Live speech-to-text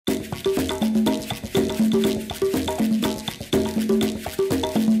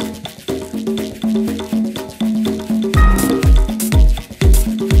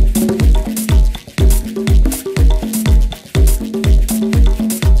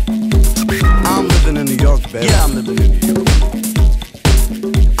I'm living in New York, baby. Yeah, I'm living in New York.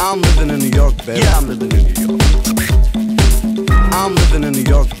 I'm living in New York, baby. Yeah, I'm living in New York. I'm living in New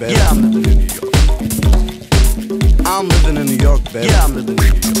York, baby. Yeah, I'm living in New York. I'm living in New York, baby. Yeah, I'm living in New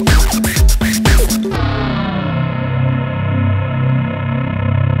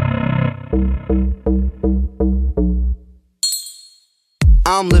York.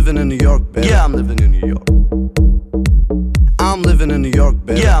 I'm living in New York, baby. Yeah, I'm living in New York. I'm living in New York,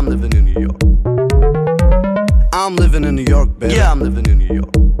 baby. Yeah, I'm living in New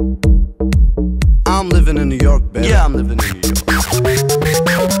York. I'm living in New York, baby. Yeah, I'm living in New York.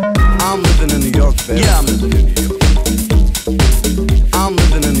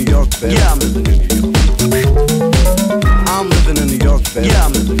 I'm living in New York, baby. Yeah,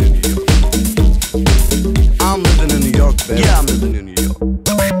 I'm living in New York. I'm living in New York, baby. Yeah, I'm living in New York.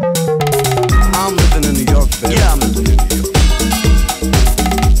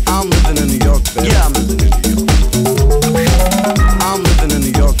 I'm living in New York, baby. Yeah, I'm living in New York. I'm living in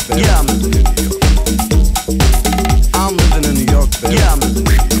New York, baby. Yeah, I'm living in New York. I'm living in New York, baby. Yeah, I'm living in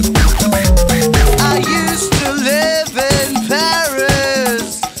New York. I used to live in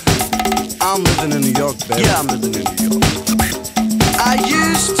Paris. I'm living in New York, baby. Yeah, I'm living in New York. I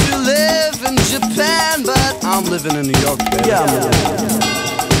used to live in Japan, but I'm living in New York, baby. Yeah, I'm living in New York.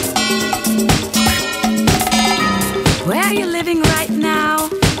 Where are you living right now?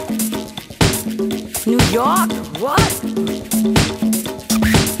 New York? What?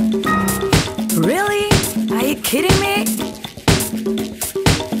 Really? Are you kidding me?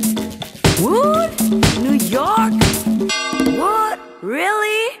 What? New York? What?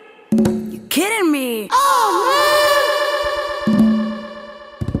 Really? You kidding me? Oh, man!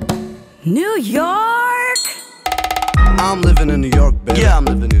 New York? I'm living in New York, baby. Yeah, I'm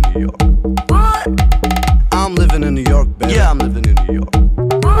living in New York. What? I'm living in New York, baby. Yeah, I'm living in New York.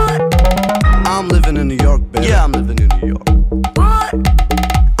 What? I'm living in New York, baby. Yeah, I'm living in New York. What?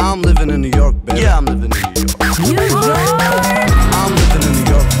 I'm living in New York, baby. Yeah, I'm living in New York. New York? I'm living in New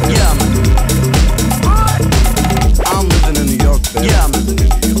York, baby. Yeah, I'm living in New York. What? I'm living in New York, baby. Yeah, I'm living in New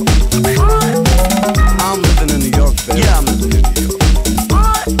York.